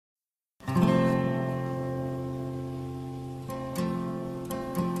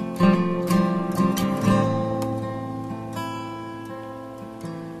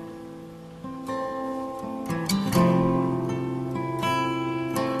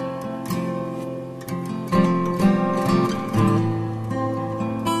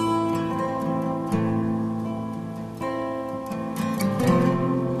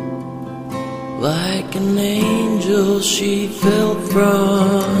an angel, she fell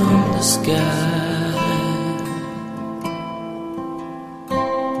from the sky.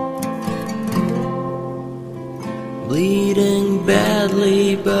 Bleeding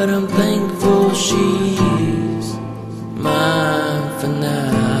badly, but I'm thankful she's mine for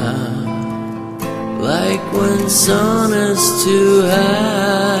now. Like when sun is too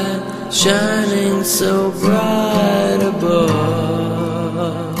high, shining so bright above,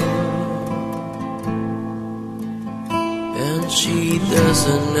 and she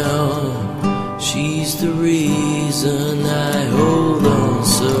doesn't know she's the reason I hold on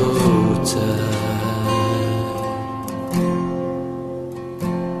so tight.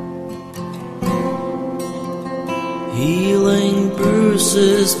 Healing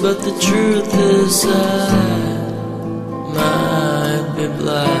bruises, but the truth is I might be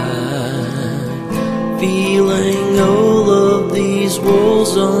blind. Feeling all of these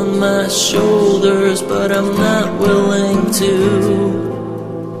walls on my shoulders, but I'm not willing to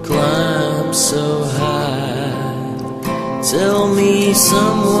climb so high. Tell me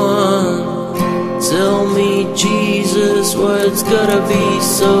someone, tell me Jesus, why it's gotta be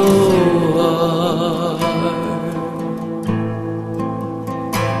so hard,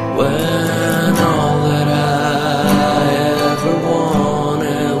 when all that I ever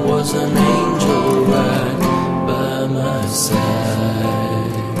wanted was an angel right by my side.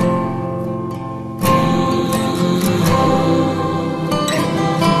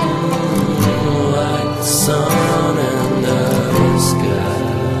 Like the sun in the sky.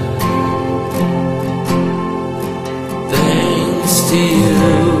 Thanks to you,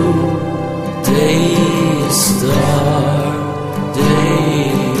 Daystar,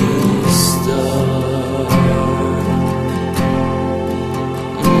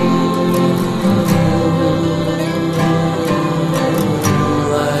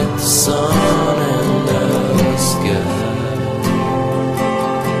 like the sun in the sky.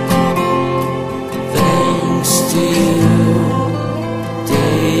 Thanks to you,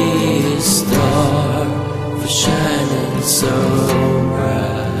 Daystar, for shining so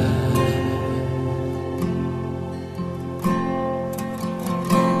bright.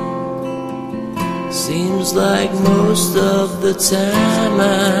 Seems like most of the time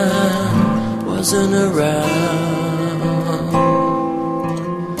I wasn't around,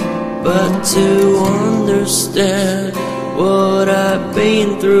 but to understand what I've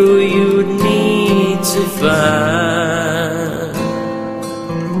been through, you'd need to find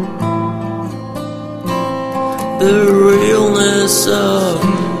the realness of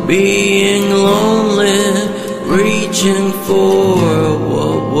being lonely, reaching for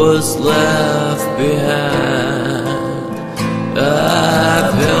what was left behind.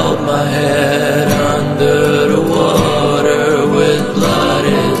 I've held my head under the water with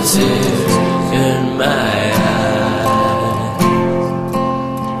bloody tears in my eyes.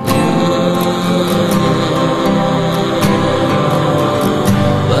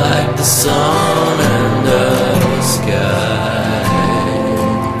 Like the sun in the sky.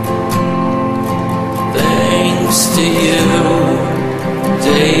 Thanks to you,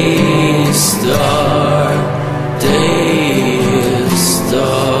 Daystar.